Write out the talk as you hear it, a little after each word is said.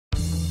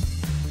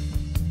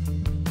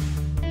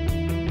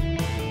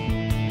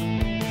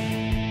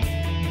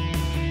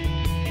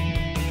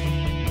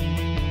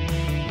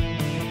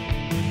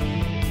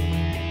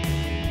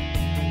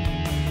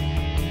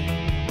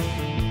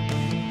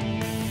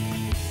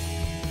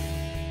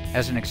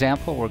As an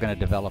example, we're going to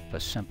develop a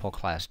simple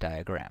class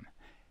diagram.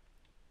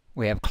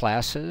 We have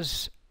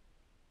classes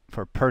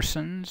for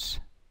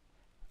persons,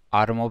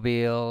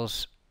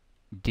 automobiles,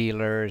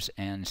 dealers,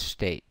 and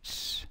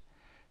states.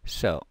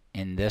 So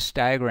in this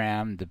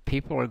diagram, the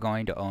people are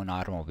going to own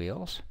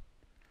automobiles.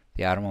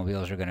 The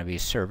automobiles are going to be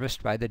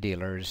serviced by the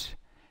dealers,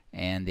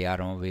 and the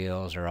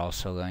automobiles are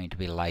also going to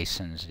be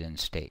licensed in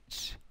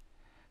states.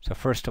 So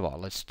first of all,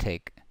 let's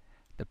take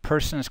the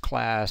persons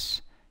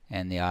class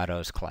and the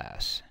autos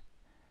class.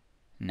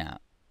 Now,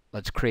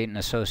 let's create an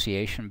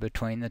association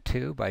between the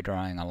two by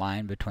drawing a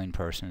line between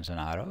persons and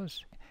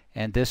autos.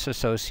 And this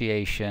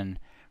association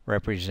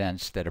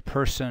represents that a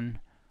person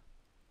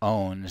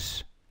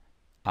owns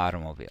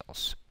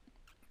automobiles.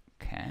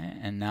 Okay,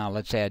 and now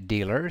let's add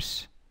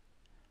dealers.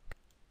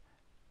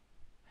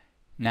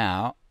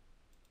 Now,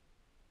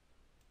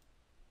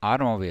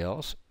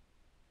 automobiles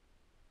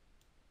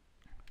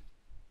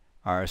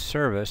are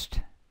serviced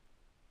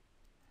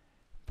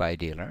by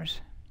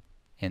dealers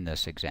in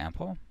this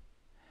example.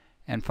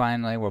 And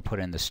finally, we'll put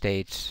in the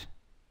states.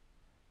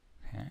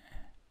 Okay.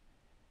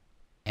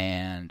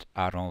 And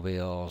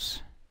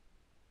automobiles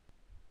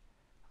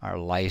are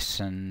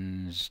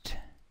licensed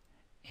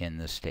in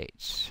the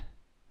states.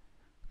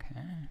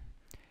 Okay.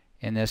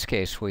 In this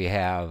case, we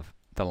have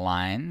the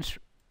lines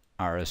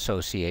are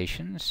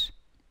associations,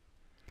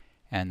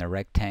 and the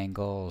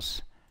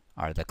rectangles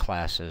are the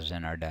classes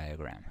in our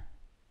diagram.